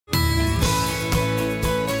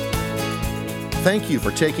Thank you for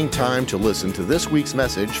taking time to listen to this week's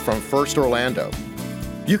message from First Orlando.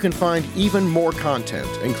 You can find even more content,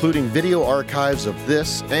 including video archives of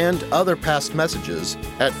this and other past messages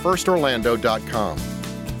at firstorlando.com.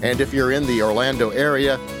 And if you're in the Orlando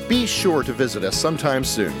area, be sure to visit us sometime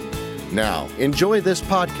soon. Now, enjoy this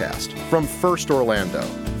podcast from First Orlando.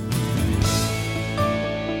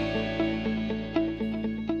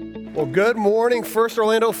 Well, good morning, First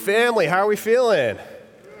Orlando family. How are we feeling?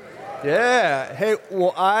 Yeah. Hey,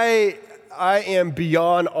 well, I am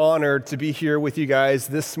beyond honored to be here with you guys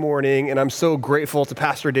this morning, and I'm so grateful to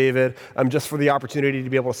Pastor David just for the opportunity to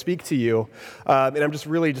be able to speak to you. And I'm just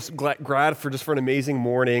really glad for an amazing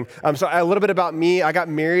morning. So a little bit about me. I got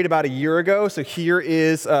married about a year ago. So here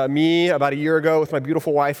is me about a year ago with my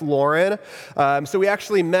beautiful wife, Lauren. So we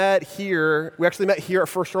actually met here. We actually met here at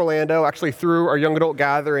First Orlando, actually through our young adult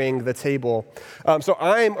gathering, The Table. So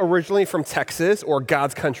I'm originally from Texas, or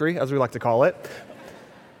God's country, as we like to call it.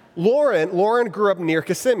 Lauren grew up near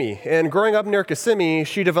Kissimmee, and growing up near Kissimmee,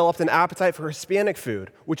 she developed an appetite for Hispanic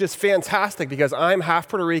food, which is fantastic because I'm half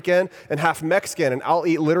Puerto Rican and half Mexican, and I'll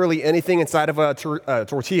eat literally anything inside of a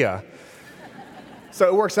tortilla. So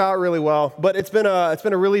it works out really well, but it's been a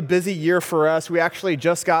really busy year for us. We actually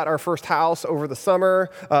just got our first house over the summer,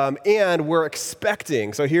 and we're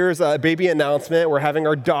expecting. So here's a baby announcement. We're having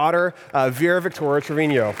our daughter, Vera Victoria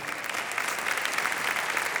Trevino.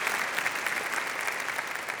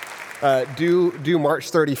 Due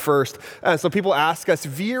March 31st. So people ask us,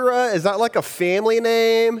 Vera, is that like a family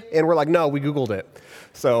name? And we're like, no, we Googled it.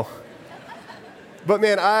 But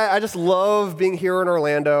man, I just love being here in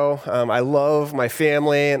Orlando. I love my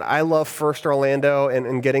family, and I love First Orlando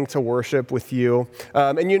and getting to worship with you.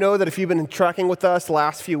 And you know that if you've been tracking with us the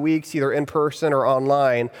last few weeks, either in person or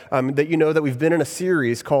online, that you know that we've been in a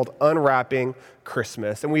series called Unwrapping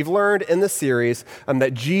Christmas. And we've learned in this series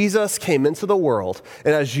that Jesus came into the world.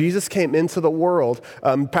 And as Jesus came into the world,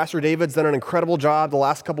 Pastor David's done an incredible job the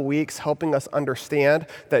last couple weeks helping us understand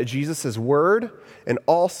that Jesus is Word, and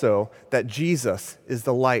also that Jesus is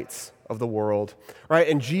the light of the world, right?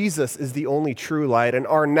 And Jesus is the only true light. And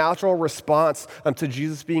our natural response to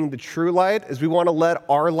Jesus being the true light is we want to let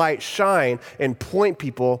our light shine and point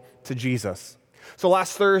people to Jesus. So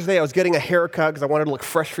last Thursday, I was getting a haircut because I wanted to look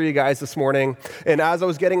fresh for you guys this morning. And as I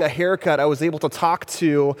was getting a haircut, I was able to talk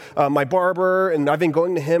to my barber, and I've been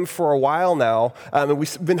going to him for a while now. And we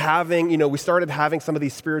started having some of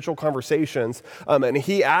these spiritual conversations. And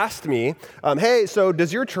he asked me, hey, so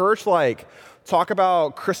does your church talk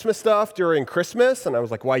about Christmas stuff during Christmas? And I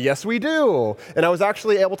was like, why, yes, we do. And I was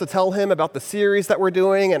actually able to tell him about the series that we're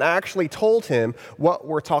doing, and I actually told him what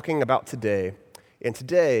we're talking about today. And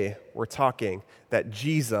today, we're talking that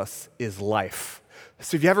Jesus is life.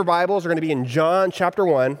 So if you have your Bibles, we're going to be in John chapter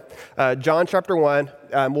 1. John chapter 1,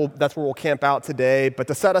 that's where we'll camp out today. But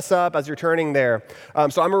to set us up as you're turning there,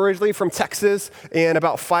 so I'm originally from Texas, and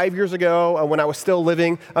about 5 years ago, when I was still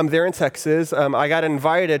living there in Texas, I got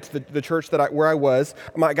invited to the church where I was.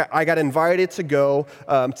 I got invited to go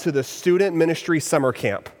to the student ministry summer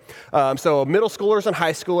camp. So middle schoolers and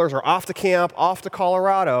high schoolers are off to camp, off to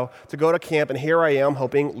Colorado to go to camp, and here I am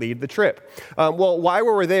helping lead the trip. Well, while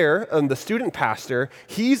we were there, the student pastor,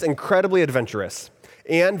 he's incredibly adventurous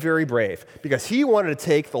and very brave because he wanted to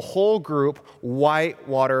take the whole group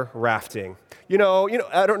whitewater rafting. You know,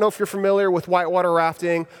 I don't know if you're familiar with whitewater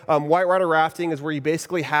rafting. Whitewater rafting is where you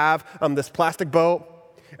basically have this plastic boat,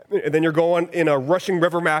 and then you're going in a rushing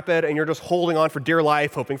river rapid, and you're just holding on for dear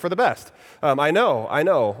life, hoping for the best. I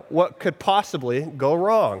know. What could possibly go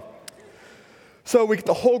wrong? So we get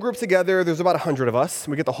the whole group together. There's about 100 of us.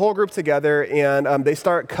 We get the whole group together, and they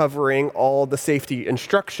start covering all the safety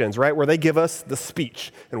instructions, right, where they give us the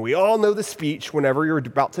speech. And we all know the speech whenever you're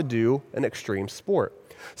about to do an extreme sport.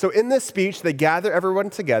 So in this speech, they gather everyone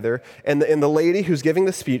together, and the lady who's giving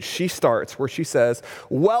the speech, she starts where she says,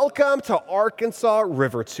 "Welcome to Arkansas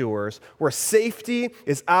River Tours, where safety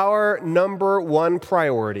is our number one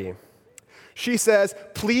priority." She says,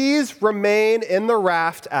 "Please remain in the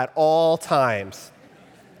raft at all times.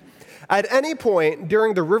 At any point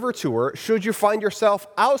during the river tour, should you find yourself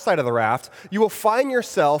outside of the raft, you will find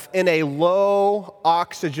yourself in a low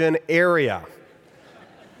oxygen area,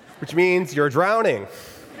 which means you're drowning.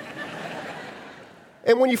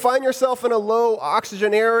 And when you find yourself in a low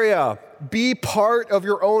oxygen area, be part of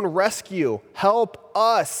your own rescue. Help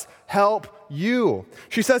us help you."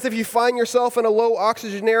 She says if you find yourself in a low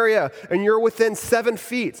oxygen area and you're within 7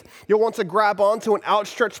 feet, you'll want to grab onto an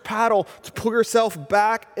outstretched paddle to pull yourself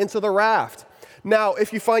back into the raft. Now,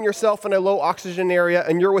 if you find yourself in a low oxygen area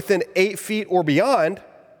and you're within 8 feet or beyond,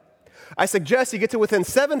 I suggest you get to within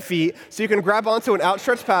 7 feet so you can grab onto an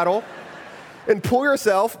outstretched paddle and pull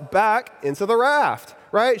yourself back into the raft,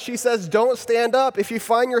 right? She says, don't stand up. If you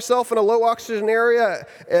find yourself in a low oxygen area,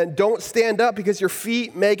 and don't stand up because your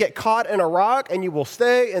feet may get caught in a rock and you will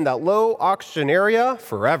stay in that low oxygen area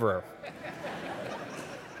forever.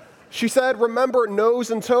 She said, remember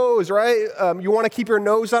nose and toes, right? You want to keep your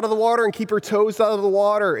nose out of the water and keep your toes out of the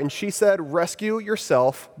water. And she said, rescue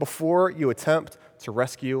yourself before you attempt to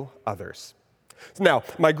rescue others. So now,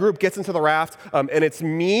 my group gets into the raft, and it's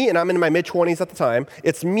me, and I'm in my mid-20s at the time.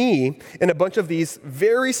 It's me and a bunch of these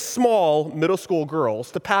very small middle school girls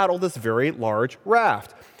to paddle this very large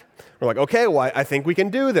raft. We're like, okay, well, I think we can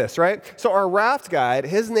do this, right? So our raft guide,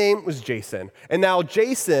 his name was Jason. And now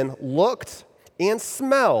Jason looked and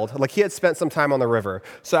smelled like he had spent some time on the river.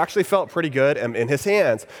 So actually felt pretty good in his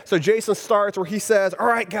hands. So Jason starts where he says, all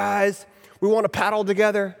right, guys, we want to paddle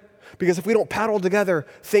together. Because if we don't paddle together,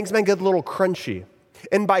 things may get a little crunchy.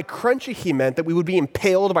 And by crunchy, he meant that we would be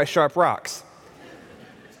impaled by sharp rocks.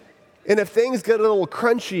 And if things get a little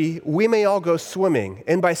crunchy, we may all go swimming.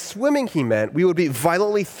 And by swimming, he meant we would be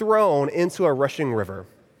violently thrown into a rushing river.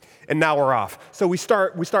 And now we're off. So we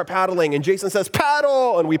start paddling, and Jason says,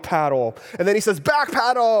 paddle, and we paddle. And then he says, back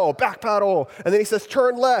paddle. And then he says,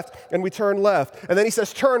 turn left, and we turn left. And then he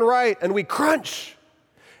says, turn right, and we crunch,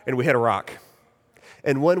 and we hit a rock.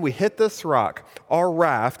 And when we hit this rock, our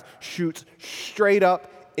raft shoots straight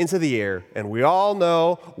up into the air. And we all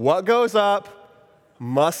know what goes up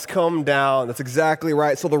must come down. That's exactly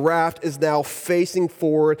right. So the raft is now facing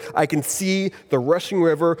forward. I can see the rushing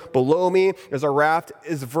river below me as our raft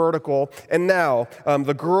is vertical. And now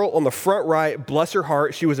the girl on the front right, bless her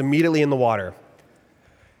heart, she was immediately in the water.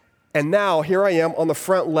 And now here I am on the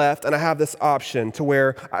front left, and I have this option to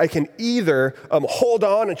where I can either hold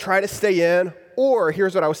on and try to stay in, or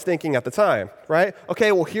here's what I was thinking at the time, right?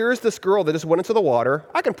 Okay, well, here's this girl that just went into the water.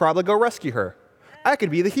 I can probably go rescue her. I could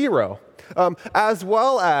be the hero. As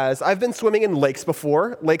well as I've been swimming in lakes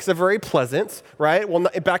before. Lakes are very pleasant, right? Well,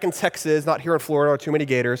 back in Texas, not here in Florida, or too many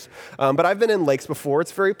gators. But I've been in lakes before.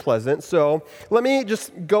 It's very pleasant. So let me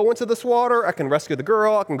just go into this water. I can rescue the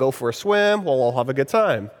girl. I can go for a swim. We'll all have a good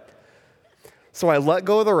time. So I let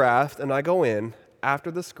go of the raft, and I go in after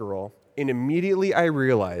this girl, and immediately I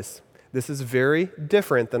realize this is very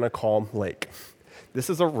different than a calm lake. This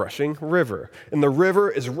is a rushing river, and the river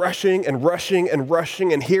is rushing and rushing and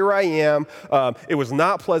rushing, and here I am. It was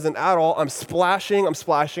not pleasant at all. I'm splashing,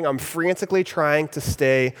 I'm frantically trying to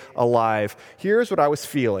stay alive. Here's what I was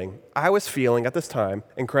feeling. I was feeling at this time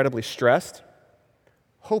incredibly stressed,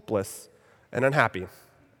 hopeless, and unhappy.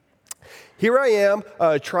 Here I am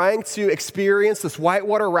trying to experience this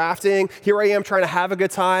whitewater rafting. Here I am trying to have a good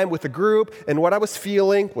time with the group. And what I was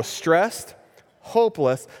feeling was stressed,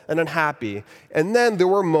 hopeless, and unhappy. And then there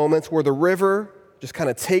were moments where the river just kind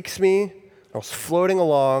of takes me. I was floating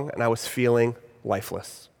along, and I was feeling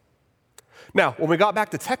lifeless. Now, when we got back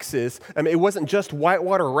to Texas, it wasn't just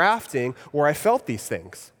whitewater rafting where I felt these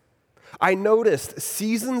things. I noticed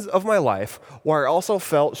seasons of my life where I also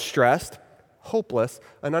felt stressed, hopeless,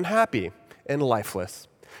 and unhappy, and lifeless.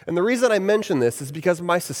 And the reason I mention this is because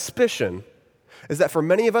my suspicion is that for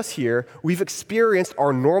many of us here, we've experienced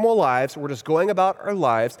our normal lives, we're just going about our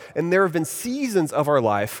lives, and there have been seasons of our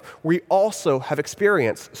life where we also have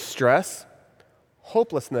experienced stress,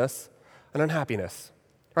 hopelessness, and unhappiness.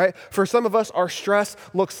 Right? For some of us, our stress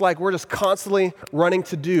looks like we're just constantly running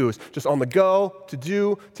to-dos, just on the go, to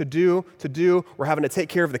do. We're having to take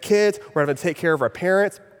care of the kids, we're having to take care of our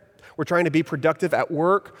parents. We're trying to be productive at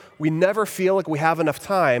work. We never feel like we have enough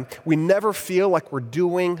time. We never feel like we're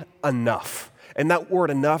doing enough. And that word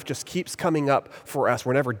enough just keeps coming up for us.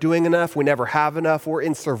 We're never doing enough. We never have enough. We're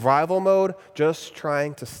in survival mode, just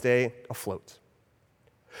trying to stay afloat.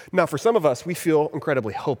 Now, for some of us, we feel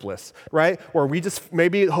incredibly hopeless, right? Or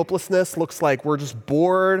maybe hopelessness looks like we're just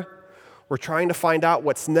bored. We're trying to find out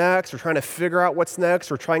what's next. We're trying to figure out what's next.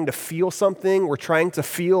 We're trying to feel something. We're trying to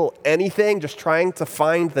feel anything, just trying to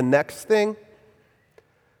find the next thing.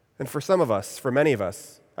 And for some of us, for many of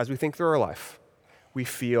us, as we think through our life, we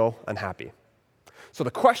feel unhappy. So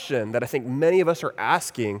the question that I think many of us are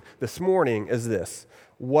asking this morning is this: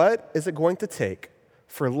 what is it going to take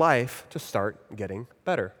for life to start getting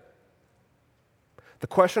better? The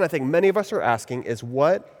question I think many of us are asking is,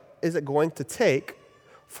 what is it going to take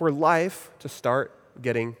for life to start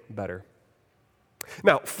getting better?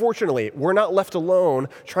 Now, fortunately, we're not left alone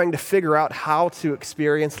trying to figure out how to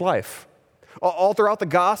experience life. All throughout the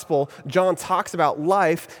gospel, John talks about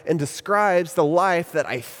life and describes the life that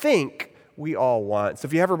I think we all want. So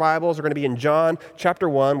if you have your Bibles, we're going to be in John chapter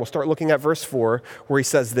 1. We'll start looking at verse 4, where he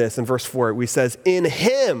says this. In verse 4, he says, in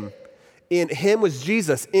him was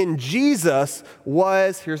Jesus. In Jesus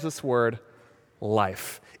was, here's this word,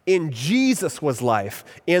 life. In Jesus was life,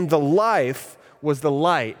 and the life was the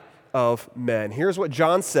light of men. Here's what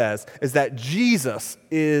John says, is that Jesus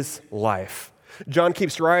is life. John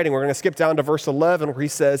keeps writing. We're going to skip down to verse 11 where he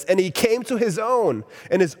says, "And he came to his own,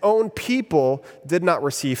 and his own people did not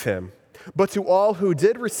receive him. But to all who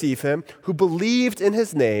did receive him, who believed in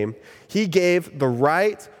his name, he gave the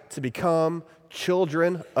right to become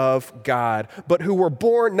children of God, but who were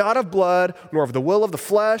born not of blood, nor of the will of the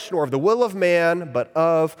flesh, nor of the will of man, but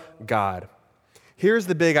of God." Here's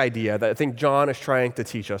the big idea that I think John is trying to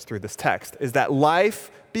teach us through this text, is that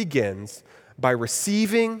life begins by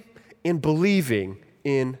receiving and believing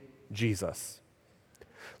in Jesus.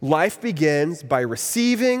 Life begins by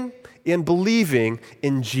receiving and believing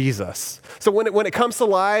in Jesus. So when it comes to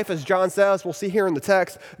life, as John says, we'll see here in the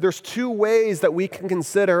text, there's two ways that we can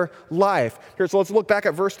consider life. So let's look back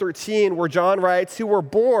at verse 13 where John writes, who were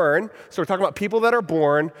born, so we're talking about people that are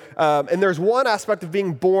born, and there's one aspect of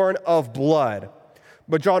being born of blood.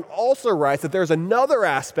 But John also writes that there's another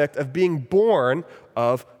aspect of being born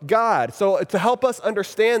of God. So to help us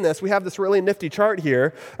understand this, we have this really nifty chart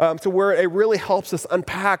here to where it really helps us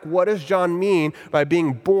unpack what does John mean by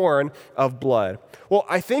being born of blood. Well,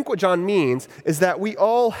 I think what John means is that we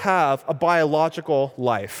all have a biological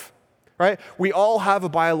life, right? We all have a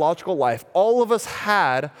biological life. All of us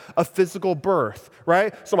had a physical birth,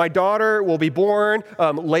 right? So my daughter will be born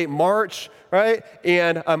late March, right?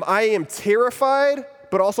 And I am terrified,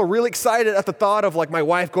 but also really excited at the thought of like my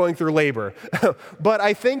wife going through labor. But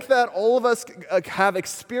I think that all of us have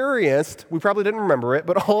experienced, we probably didn't remember it,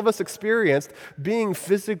 but all of us experienced being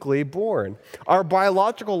physically born. Our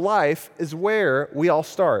biological life is where we all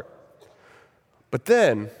start. But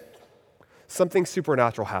then something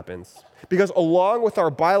supernatural happens. Because along with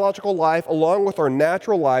our biological life, along with our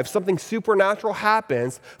natural life, something supernatural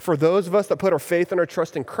happens for those of us that put our faith and our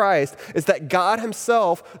trust in Christ, is that God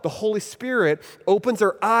himself, the Holy Spirit, opens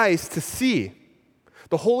our eyes to see.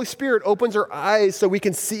 The Holy Spirit opens our eyes so we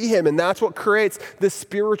can see him, and that's what creates this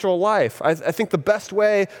spiritual life. I think the best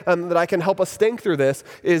way that I can help us think through this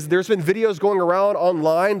is there's been videos going around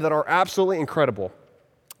online that are absolutely incredible.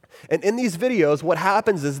 And in these videos, what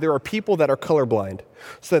happens is there are people that are colorblind.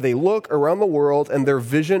 So they look around the world and their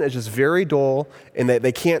vision is just very dull and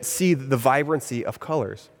they can't see the vibrancy of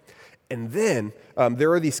colors. And then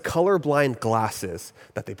there are these colorblind glasses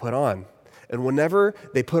that they put on. And whenever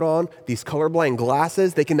they put on these colorblind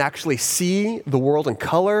glasses, they can actually see the world in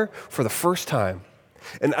color for the first time.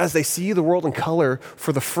 And as they see the world in color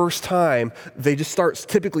for the first time, they just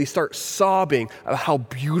typically start sobbing about how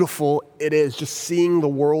beautiful it is just seeing the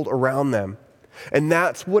world around them. And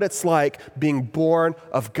that's what it's like being born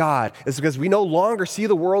of God, is because we no longer see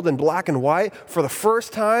the world in black and white. For the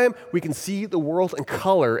first time, we can see the world in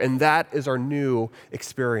color, and that is our new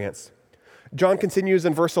experience. John continues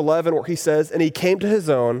in verse 11 where he says, "And he came to his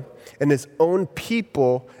own, and his own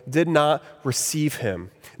people did not receive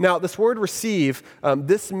him." Now, this word receive,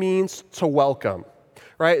 this means to welcome,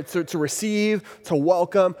 right? To receive, to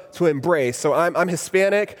welcome, to embrace. So I'm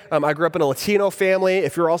Hispanic. I grew up in a Latino family.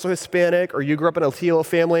 If you're also Hispanic or you grew up in a Latino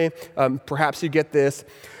family, perhaps you get this.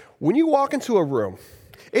 When you walk into a room,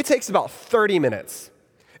 it takes about 30 minutes.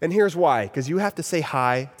 And here's why, because you have to say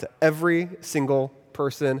hi to every single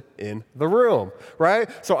person in the room, right?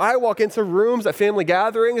 So I walk into rooms at family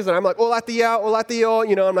gatherings and I'm like, hola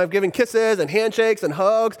tío, and I'm giving kisses and handshakes and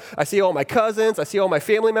hugs. I see all my cousins. I see all my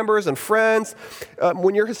family members and friends.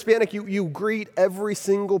 When you're Hispanic, you greet every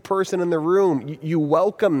single person in the room. You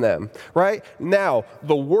welcome them, right? Now,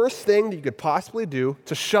 the worst thing that you could possibly do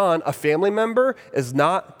to shun a family member is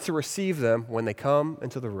not to receive them when they come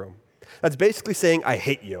into the room. That's basically saying, I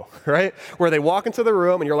hate you, right? Where they walk into the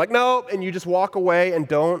room and you're like, no, and you just walk away and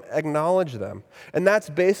don't acknowledge them. And that's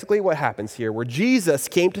basically what happens here, where Jesus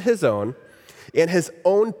came to his own, and his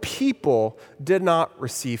own people did not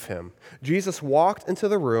receive him. Jesus walked into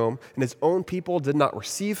the room, and his own people did not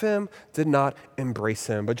receive him, did not embrace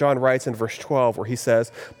him. But John writes in verse 12 where he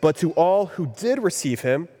says, "But to all who did receive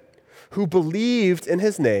him, who believed in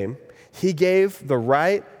his name, he gave the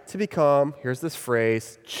right to become," here's this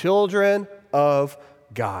phrase, "children of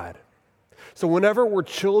God." So whenever we're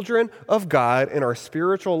children of God in our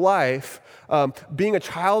spiritual life, being a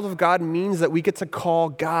child of God means that we get to call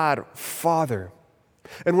God Father.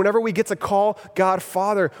 And whenever we get to call God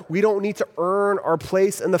Father, we don't need to earn our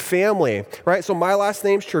place in the family, right? So my last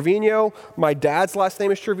name's Trevino, my dad's last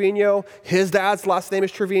name is Trevino, his dad's last name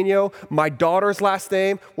is Trevino, my daughter's last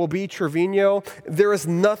name will be Trevino. There is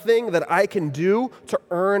nothing that I can do to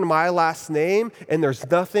earn my last name, and there's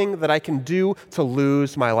nothing that I can do to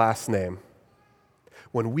lose my last name.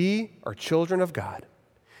 When we are children of God,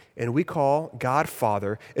 and we call God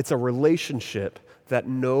Father. It's a relationship that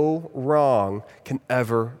no wrong can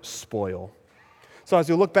ever spoil. So as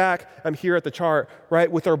you look back, I'm here at the chart, right?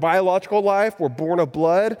 With our biological life, we're born of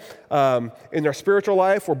blood. In our spiritual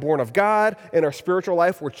life, we're born of God. In our spiritual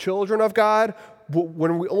life, we're children of God.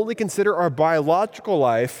 When we only consider our biological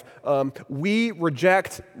life, we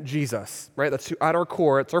reject Jesus, right? That's at our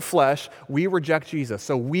core. It's our flesh. We reject Jesus.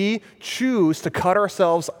 So we choose to cut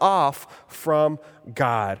ourselves off from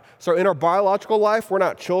God. So in our biological life, we're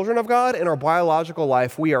not children of God. In our biological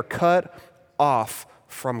life, we are cut off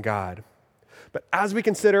from God. But as we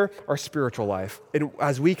consider our spiritual life, and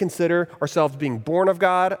as we consider ourselves being born of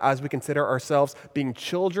God, as we consider ourselves being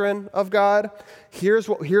children of God, here's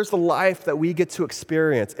the life that we get to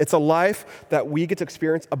experience. It's a life that we get to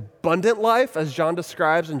experience abundant life, as John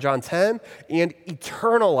describes in John 10, and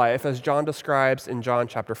eternal life, as John describes in John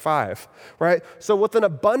chapter 5, right? So with an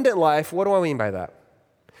abundant life, what do I mean by that?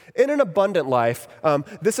 In an abundant life,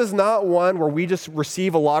 this is not one where we just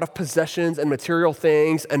receive a lot of possessions and material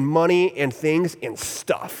things and money and things and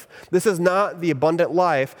stuff. This is not the abundant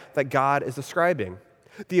life that God is describing.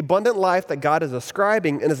 The abundant life that God is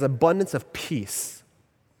describing is an abundance of peace.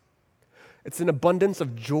 It's an abundance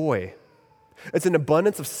of joy. It's an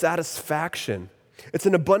abundance of satisfaction. It's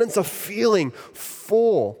an abundance of feeling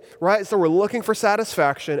full, right? So we're looking for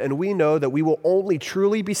satisfaction, and we know that we will only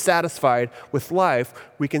truly be satisfied with life.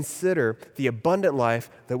 We consider the abundant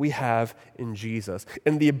life that we have in Jesus.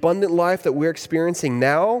 And the abundant life that we're experiencing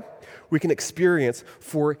now, we can experience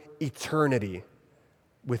for eternity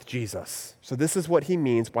with Jesus. So this is what he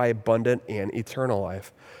means by abundant and eternal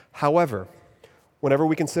life. However, whenever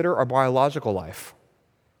we consider our biological life,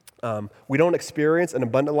 we don't experience an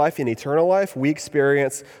abundant life and eternal life. We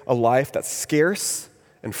experience a life that's scarce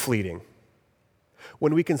and fleeting.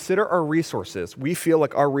 When we consider our resources, we feel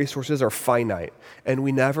like our resources are finite, and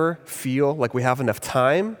we never feel like we have enough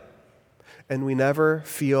time, and we never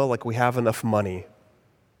feel like we have enough money.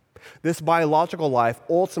 This biological life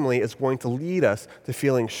ultimately is going to lead us to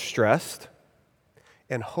feeling stressed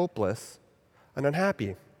and hopeless and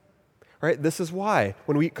unhappy. Right? This is why,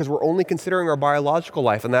 because we're only considering our biological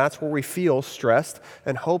life, and that's where we feel stressed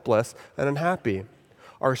and hopeless and unhappy.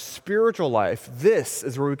 Our spiritual life, this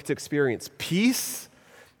is where we get to experience peace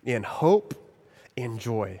and hope and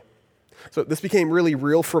joy. So this became really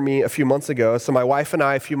real for me a few months ago. So my wife and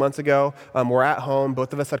I, a few months ago, were at home.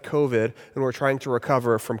 Both of us had COVID, and we're trying to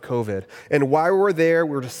recover from COVID. And while we were there,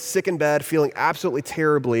 we were just sick in bed, feeling absolutely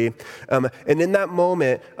terribly. And in that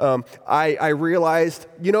moment, I realized,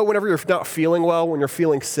 whenever you're not feeling well, when you're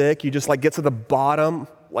feeling sick, you just get to the bottom.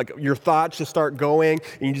 Your thoughts just start going,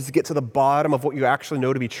 and you just get to the bottom of what you actually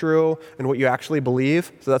know to be true and what you actually believe.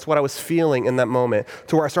 So that's what I was feeling in that moment,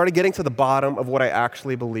 to where I started getting to the bottom of what I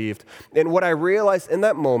actually believed. And what I realized in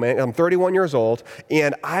that moment, I'm 31 years old,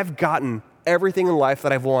 and I've gotten everything in life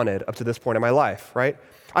that I've wanted up to this point in my life, right?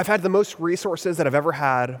 I've had the most resources that I've ever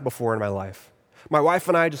had before in my life. My wife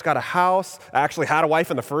and I just got a house. I actually had a wife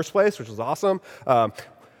in the first place, which was awesome.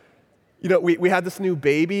 We had this new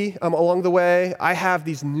baby along the way. I have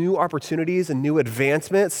these new opportunities and new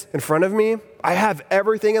advancements in front of me. I have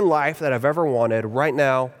everything in life that I've ever wanted right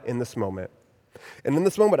now in this moment. And in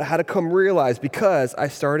this moment, I had to come realize, because I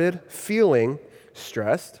started feeling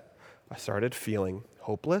stressed, I started feeling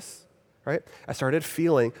hopeless, right? I started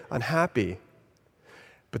feeling unhappy.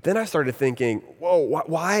 But then I started thinking, whoa,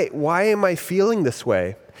 why am I feeling this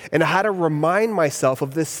way? And I had to remind myself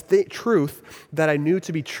of this truth that I knew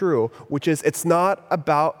to be true, which is it's not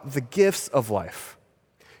about the gifts of life.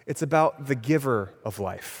 It's about the giver of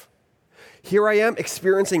life. Here I am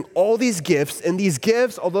experiencing all these gifts, and these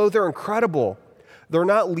gifts, although they're incredible, they're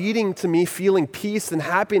not leading to me feeling peace and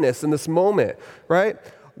happiness in this moment, right?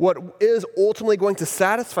 What is ultimately going to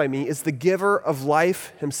satisfy me is the giver of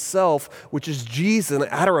life himself, which is Jesus. And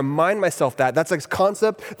I had to remind myself that. That's a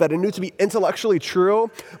concept that I knew to be intellectually true,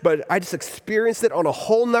 but I just experienced it on a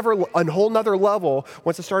whole nother level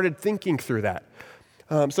once I started thinking through that.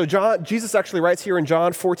 So Jesus actually writes here in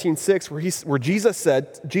John 14:6, where Jesus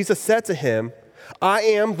said to him, "I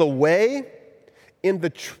am the way, in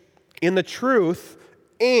the truth,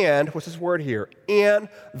 and," what's this word here? "And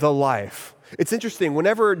the life." It's interesting,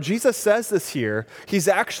 whenever Jesus says this here, he's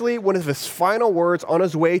actually one of his final words on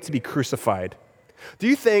his way to be crucified. Do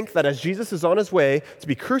you think that as Jesus is on his way to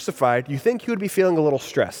be crucified, you think he would be feeling a little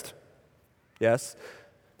stressed? Yes?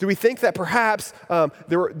 Do we think that perhaps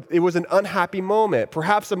it was an unhappy moment,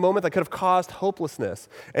 perhaps a moment that could have caused hopelessness?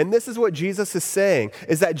 And this is what Jesus is saying,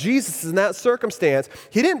 is that Jesus, in that circumstance,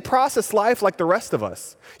 he didn't process life like the rest of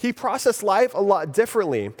us. He processed life a lot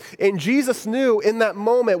differently. And Jesus knew in that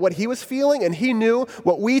moment what he was feeling, and he knew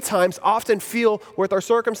what we times often feel with our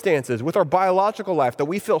circumstances, with our biological life, that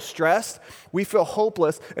we feel stressed, we feel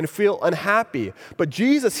hopeless, and feel unhappy. But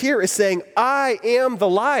Jesus here is saying, I am the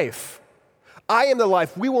life. I am the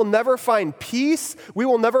life. We will never find peace. We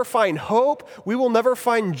will never find hope. We will never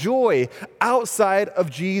find joy outside of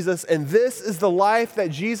Jesus. And this is the life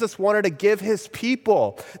that Jesus wanted to give his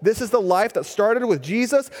people. This is the life that started with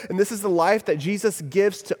Jesus, and this is the life that Jesus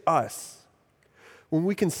gives to us. When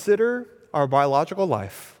we consider our biological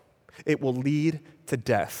life, it will lead to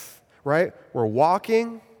death, right? We're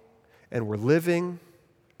walking, and we're living,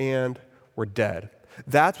 and we're dead.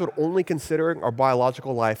 That's what only considering our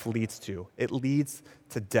biological life leads to. It leads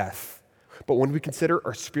to death. But when we consider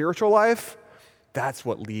our spiritual life, that's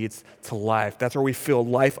what leads to life. That's where we feel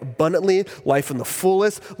life abundantly, life in the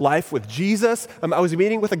fullest, life with Jesus. I was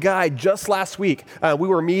meeting with a guy just last week. We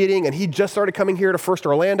were meeting, and he just started coming here to First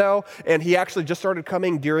Orlando, and he actually just started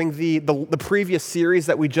coming during the previous series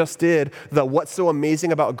that we just did, the What's So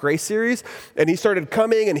Amazing About Grace series. And he started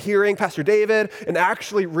coming and hearing Pastor David and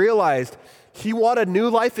actually realized he wanted new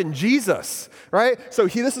life in Jesus, right? So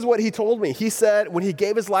this is what he told me. He said when he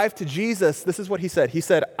gave his life to Jesus, this is what he said. He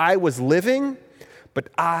said, I was living, but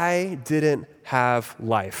I didn't have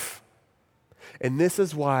life. And this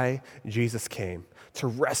is why Jesus came, to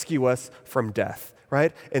rescue us from death,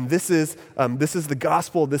 right? And this is the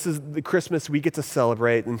gospel. This is the Christmas we get to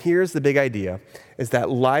celebrate. And here's the big idea, is that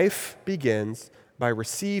life begins by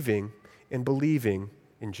receiving and believing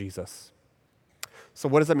in Jesus. So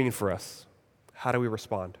what does that mean for us? How do we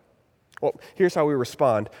respond? Well, here's how we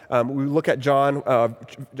respond. We look at John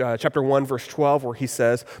chapter 1, verse 12, where he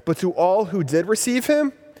says, but to all who did receive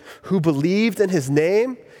him, who believed in his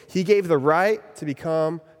name, he gave the right to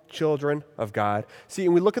become children of God. See,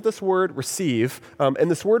 and we look at this word receive, and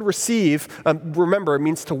this word receive, remember, it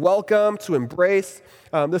means to welcome, to embrace.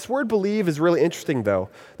 This word believe is really interesting, though.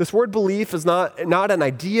 This word belief is not an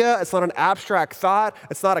idea. It's not an abstract thought.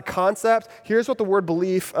 It's not a concept. Here's what the word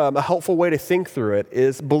belief, a helpful way to think through it,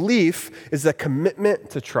 is belief is a commitment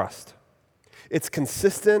to trust. It's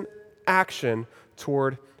consistent action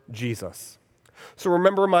toward Jesus. So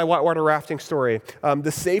remember my whitewater rafting story.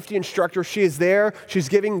 The safety instructor, she is there. She's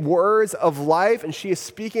giving words of life, and she is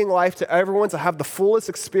speaking life to everyone to have the fullest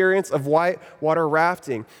experience of whitewater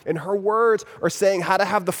rafting. And her words are saying how to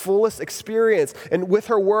have the fullest experience. And with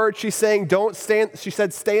her words, she's saying, don't stand. She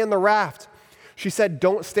said, stay in the raft. She said,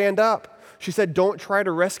 don't stand up. She said, don't try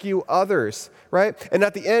to rescue others, right? And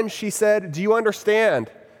at the end, she said, do you understand?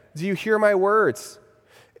 Do you hear my words?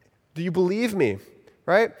 Do you believe me,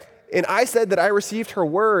 right? And I said that I received her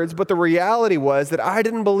words, but the reality was that I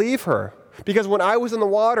didn't believe her. Because when I was in the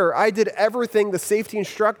water, I did everything the safety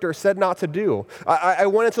instructor said not to do. I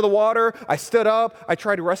went into the water, I stood up, I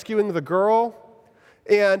tried rescuing the girl.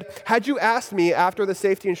 And had you asked me after the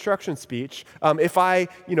safety instruction speech if I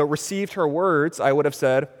received her words, I would have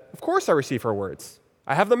said, of course I receive her words.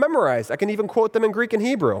 I have them memorized. I can even quote them in Greek and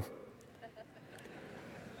Hebrew.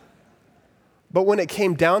 But when it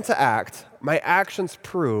came down to act, my actions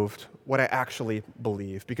proved what I actually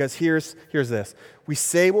believe. Because here's this. We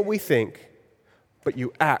say what we think, but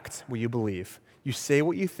you act what you believe. You say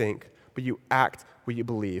what you think, but you act what you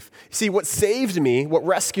believe. See, what saved me, what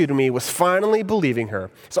rescued me, was finally believing her.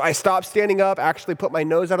 So I stopped standing up, actually put my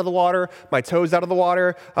nose out of the water, my toes out of the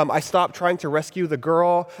water. I stopped trying to rescue the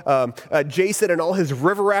girl. Jason, in all his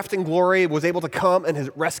river rafting glory, was able to come and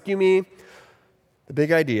rescue me. The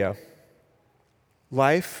big idea.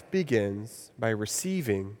 Life begins by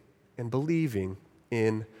receiving and believing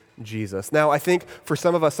in Jesus. Now, I think for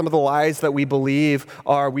some of us, some of the lies that we believe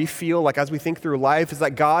we feel like as we think through life is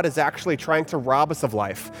that God is actually trying to rob us of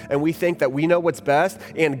life. And we think that we know what's best,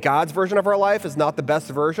 and God's version of our life is not the best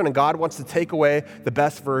version, and God wants to take away the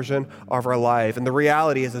best version of our life. And the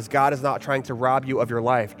reality is God is not trying to rob you of your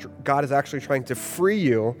life. God is actually trying to free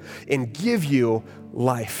you and give you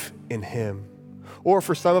life in Him. Or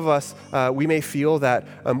for some of us, we may feel that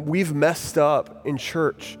we've messed up in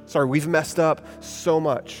church. We've messed up so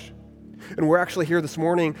much. And we're actually here this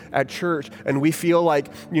morning at church, and we feel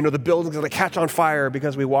like, the building's going to catch on fire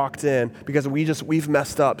because we walked in, because we've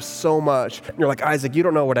messed up so much. And you're like, Isaac, you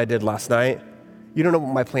don't know what I did last night. You don't know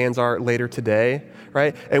what my plans are later today,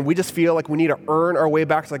 right? And we just feel like we need to earn our way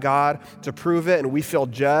back to God to prove it, and we feel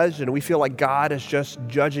judged, and we feel like God is just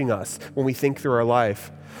judging us when we think through our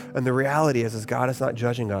life. And the reality is God is not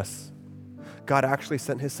judging us. God actually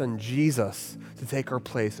sent his son Jesus to take our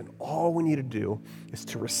place, and all we need to do is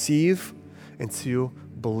to receive and to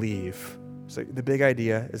believe. So the big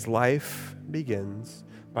idea is life begins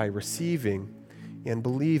by receiving and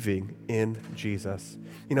believing in Jesus.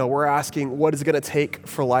 We're asking, what is it going to take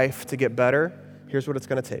for life to get better? Here's what it's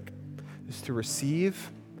going to take. Is to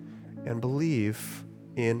receive and believe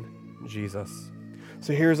in Jesus.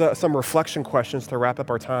 So here's some reflection questions to wrap up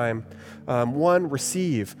our time. One,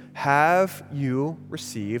 receive. Have you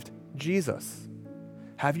received Jesus?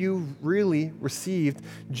 Have you really received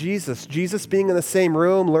Jesus? Jesus being in the same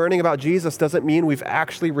room, learning about Jesus doesn't mean we've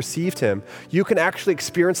actually received him. You can actually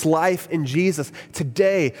experience life in Jesus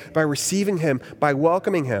today by receiving him, by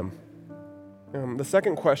welcoming him. The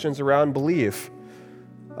second question is around belief.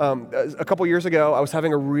 A couple years ago, I was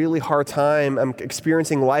having a really hard time. I'm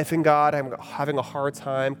experiencing life in God. I'm having a hard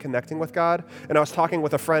time connecting with God. And I was talking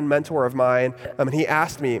with a friend, mentor of mine, and he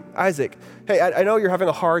asked me, Isaac, hey, I know you're having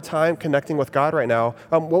a hard time connecting with God right now.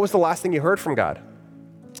 What was the last thing you heard from God?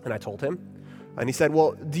 And I told him. And he said,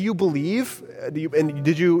 well, do you believe? Do you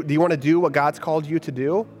want to do what God's called you to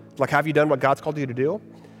do? Like, have you done what God's called you to do?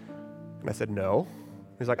 And I said, no.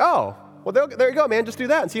 He's like, oh, well, there you go, man. Just do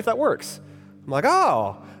that and see if that works. I'm like,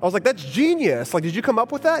 oh. I was like, that's genius. Like, did you come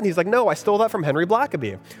up with that? And he's like, no, I stole that from Henry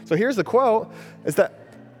Blackaby. So here's the quote, is that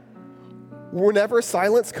whenever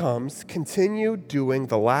silence comes, continue doing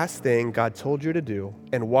the last thing God told you to do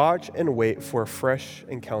and watch and wait for a fresh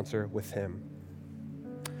encounter with him.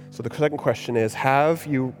 So the second question is,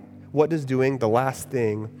 what does doing the last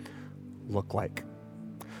thing look like?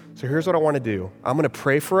 So here's what I want to do. I'm going to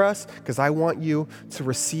pray for us because I want you to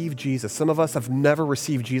receive Jesus. Some of us have never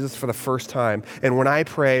received Jesus for the first time. And when I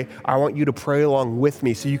pray, I want you to pray along with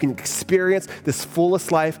me so you can experience this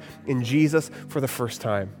fullest life in Jesus for the first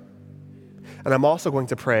time. And I'm also going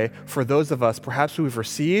to pray for those of us perhaps who we've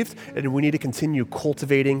received and we need to continue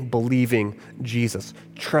cultivating, believing Jesus,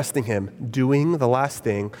 trusting him, doing the last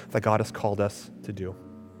thing that God has called us to do.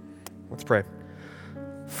 Let's pray.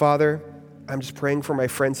 Father, I'm just praying for my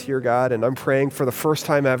friends here, God, and I'm praying for the first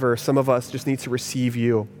time ever, some of us just need to receive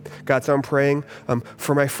you. God, so I'm praying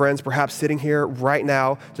for my friends perhaps sitting here right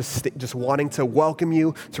now, just wanting to welcome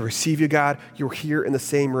you, to receive you, God. You're here in the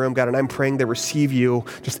same room, God, and I'm praying they receive you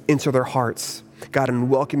just into their hearts, God, and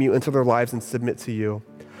welcome you into their lives and submit to you.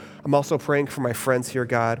 I'm also praying for my friends here,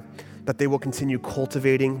 God, that they will continue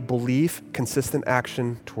cultivating belief, consistent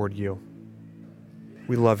action toward you.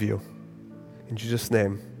 We love you. In Jesus'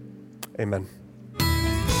 name. Amen.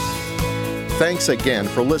 Thanks again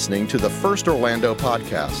for listening to the First Orlando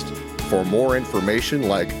podcast. For more information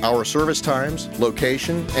like our service times,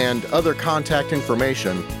 location, and other contact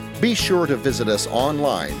information, be sure to visit us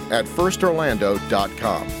online at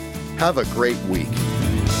firstorlando.com. Have a great week.